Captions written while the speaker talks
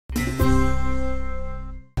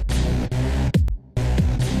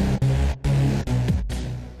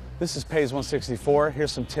This is Paise 164.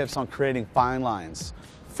 Here's some tips on creating fine lines.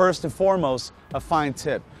 First and foremost, a fine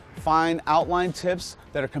tip. Fine outline tips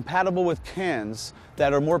that are compatible with cans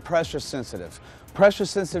that are more pressure sensitive. Pressure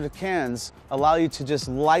sensitive cans allow you to just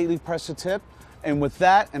lightly press the tip, and with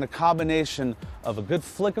that and a combination of a good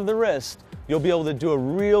flick of the wrist, you'll be able to do a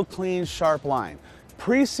real clean, sharp line.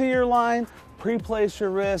 Pre-see your line, pre-place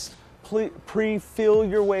your wrist, pre-feel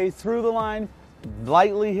your way through the line,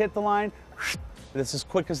 lightly hit the line. It's as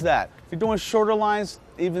quick as that. If you're doing shorter lines,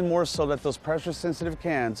 even more so that those pressure sensitive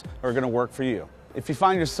cans are going to work for you. If you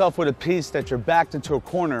find yourself with a piece that you're backed into a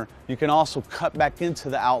corner, you can also cut back into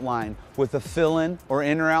the outline with a fill-in or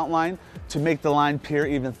inner outline to make the line appear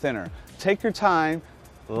even thinner. Take your time,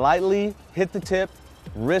 lightly hit the tip,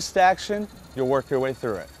 wrist action, you'll work your way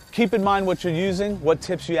through it. Keep in mind what you're using, what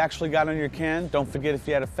tips you actually got on your can. Don't forget, if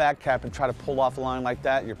you had a fat cap and try to pull off a line like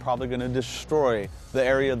that, you're probably going to destroy the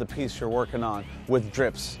area of the piece you're working on with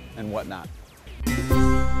drips and whatnot.